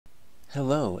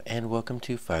Hello and welcome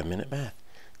to 5-Minute Math.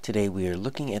 Today we are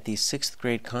looking at the 6th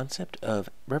grade concept of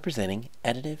representing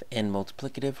additive and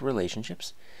multiplicative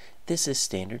relationships. This is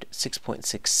standard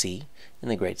 6.6c in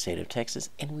the great state of Texas,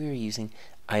 and we are using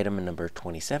item number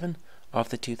 27 off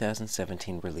the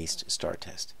 2017 released STAAR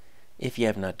test. If you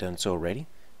have not done so already,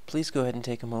 please go ahead and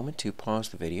take a moment to pause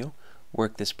the video,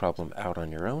 work this problem out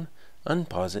on your own,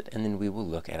 unpause it, and then we will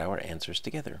look at our answers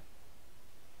together.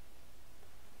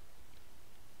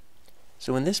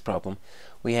 So in this problem,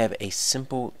 we have a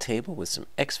simple table with some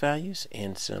x values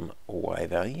and some y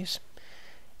values,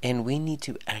 and we need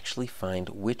to actually find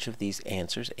which of these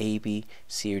answers, A, B,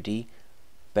 C, or D,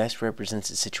 best represents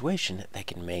a situation that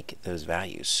can make those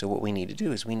values. So what we need to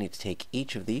do is we need to take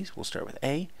each of these, we'll start with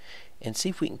A, and see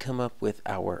if we can come up with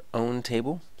our own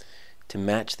table to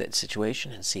match that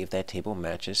situation and see if that table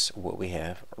matches what we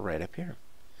have right up here.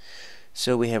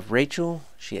 So we have Rachel,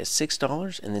 she has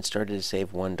 $6 and then started to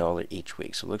save $1 each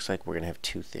week. So it looks like we're going to have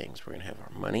two things. We're going to have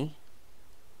our money,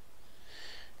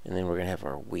 and then we're going to have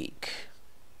our week.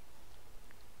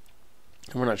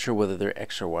 And we're not sure whether they're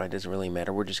X or Y, it doesn't really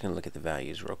matter. We're just going to look at the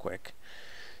values real quick.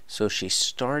 So she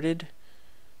had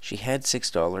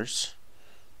 $6.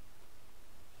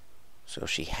 So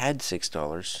she had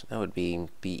 $6. That would be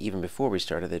even before we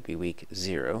started, that'd be week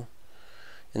 0.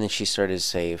 And then she started to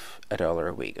save $1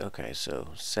 a week. Okay, so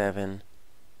 7,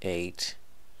 8,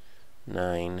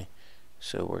 9.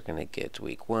 So we're going to get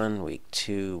week 1, week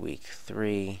 2, week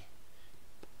 3,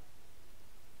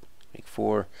 week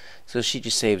 4. So she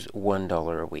just saves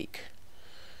 $1 a week.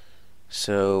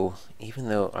 So even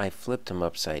though I flipped them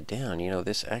upside down,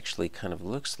 this actually kind of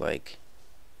looks like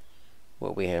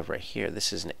what we have right here.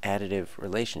 This is an additive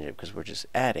relationship because we're just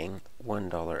adding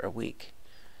 $1 a week.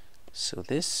 So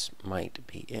this might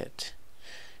be it.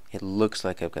 It looks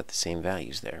like I've got the same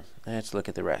values there. Let's look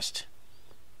at the rest.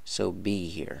 So B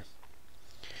here.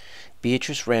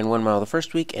 Beatrice ran 1 mile the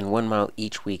first week and 1 mile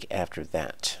each week after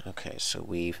that. Okay, so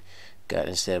we've got,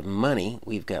 instead of money,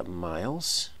 we've got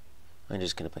miles. I'm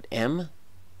just going to put M, and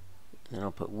then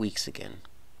I'll put weeks again.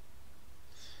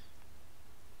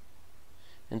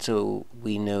 And so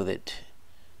we know that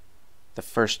the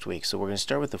first week, so we're going to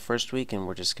start with the first week, and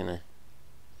we're just going to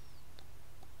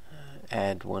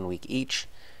add 1 week each.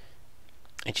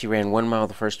 And she ran 1 mile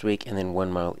the first week and then 1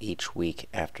 mile each week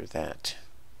after that.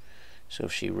 So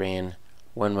if she ran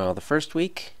 1 mile the first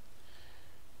week,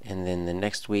 and then the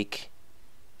next week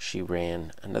she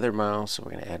ran another mile, so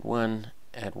we're going to add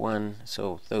 1.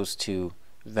 So those two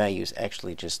values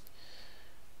actually just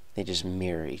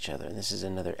mirror each other. And this is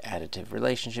another additive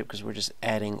relationship because we're just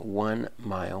adding 1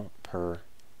 mile per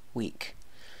week.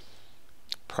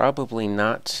 Probably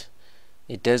not.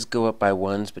 It does go up by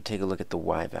 1s, but take a look at the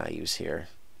y values here.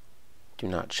 Do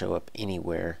not show up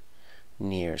anywhere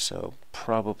near, so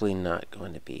probably not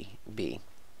going to be B.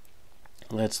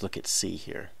 Let's look at C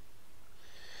here.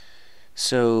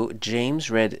 So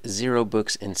James read 0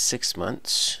 books in 6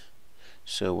 months.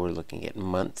 So we're looking at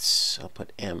months. I'll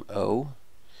put M-O.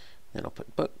 Then I'll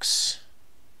put books.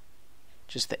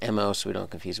 Just the M-O so we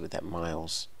don't confuse it with that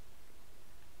miles.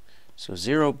 So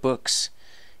 0 books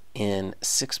in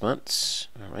 6 months.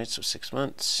 Alright, so 6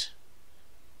 months,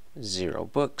 0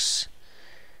 books,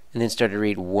 and then start to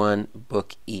read 1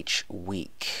 book each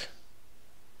week.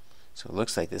 So it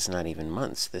looks like this is not even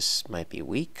months, this might be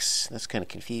weeks. That's kind of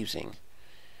confusing.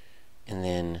 And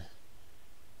then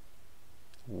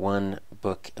 1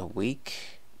 book a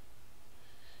week,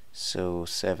 so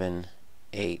 7,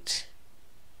 8,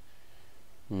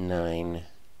 9,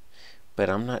 but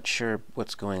I'm not sure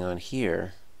what's going on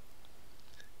here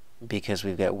because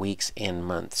we've got weeks and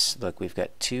months. Look, we've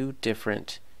got 2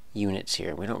 different units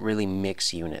here. We don't really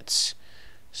mix units,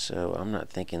 so I'm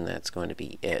not thinking that's going to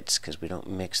be it because we don't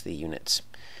mix the units.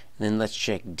 And then let's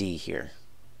check D here.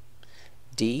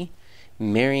 D,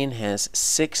 Marion has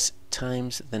 6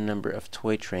 times the number of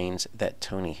toy trains that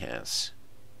Tony has.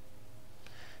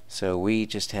 So we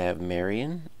just have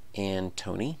Marion and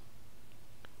Tony,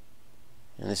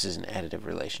 and this is an additive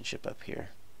relationship up here,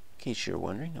 in case you're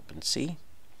wondering, up in C.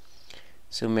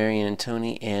 So Marion and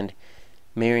Tony, and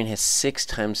Marion has 6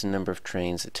 times the number of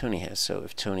trains that Tony has. So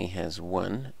if Tony has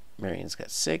 1, Marion's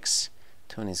got 6,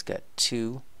 Tony's got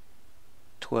 2,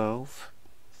 12,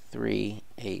 3,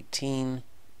 18,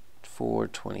 4,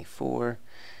 24.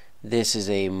 This is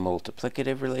a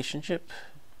multiplicative relationship.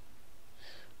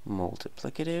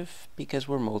 Multiplicative because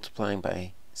we're multiplying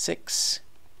by 6.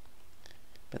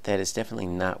 But that is definitely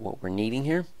not what we're needing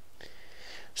here.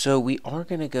 So we are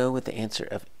going to go with the answer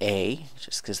of A,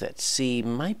 just because that C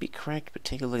might be correct, but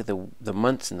take a look at the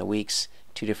months and the weeks,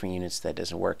 2 different units, that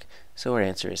doesn't work. So our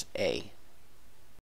answer is A.